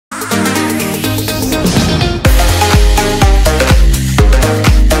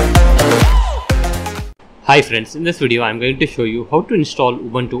Hi friends, in this video I am going to show you how to install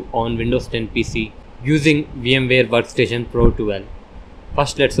Ubuntu on Windows 10 PC using VMware Workstation Pro 12.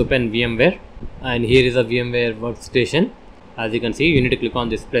 First let's open VMware, and here is a VMware Workstation. As you can see, you need to click on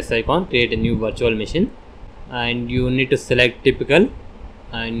this plus icon, create a new virtual machine, and you need to select typical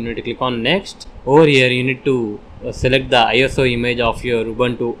and you need to click on next. Over here you need to select the ISO image of your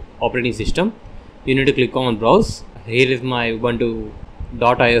Ubuntu operating system. You need to click on browse. Here is my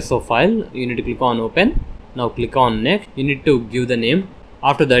ubuntu.iso file. You need to click on open. Now click on next. You need to give the name.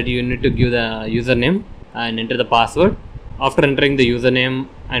 After that you need to give the username and enter the password. After entering the username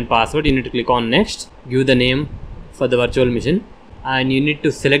and password, you need to click on next. Give the name for the virtual machine, and you need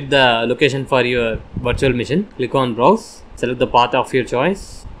to select the location for your virtual machine. Click on browse. Select the path of your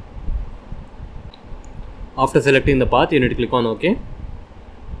choice. After selecting the path, you need to click on OK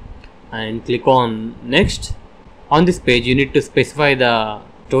and click on next. On this page you need to specify the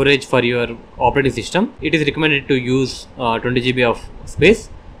storage for your operating system. It is recommended to use 20 GB of space.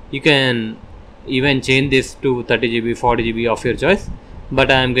 You can even change this to 30 GB, 40 GB of your choice, but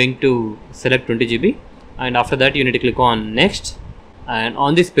I am going to select 20 GB. And after that you need to click on next, and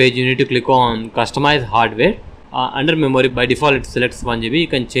on this page you need to click on customize hardware. Under memory, by default it selects 1 GB. You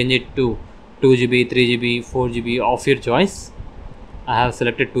can change it to 2 GB, 3 GB, 4 GB of your choice. I have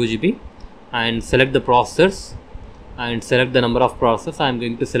selected 2 GB, and select the processors and select the number of processors. I am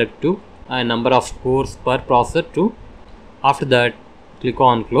going to select 2, and number of cores per processor 2. After that click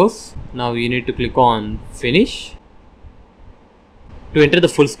on close. Now you need to click on finish. To enter the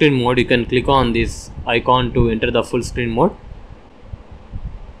full screen mode, you can click on this icon to enter the full screen mode.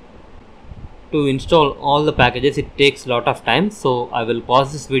 To install all the packages, it takes a lot of time, so I will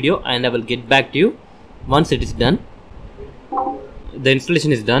pause this video and I will get back to you once it is done. The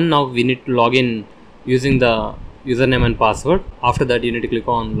installation is done. Now we need to log in using the username and password. After that you need to click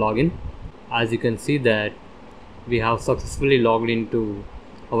on login. As you can see that we have successfully logged into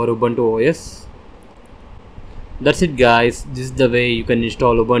our Ubuntu OS. That's it guys. This is the way you can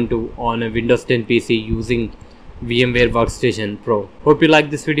install Ubuntu on a Windows 10 PC using VMware Workstation Pro. Hope you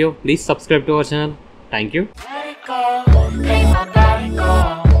like this video. Please subscribe to our channel. Thank you.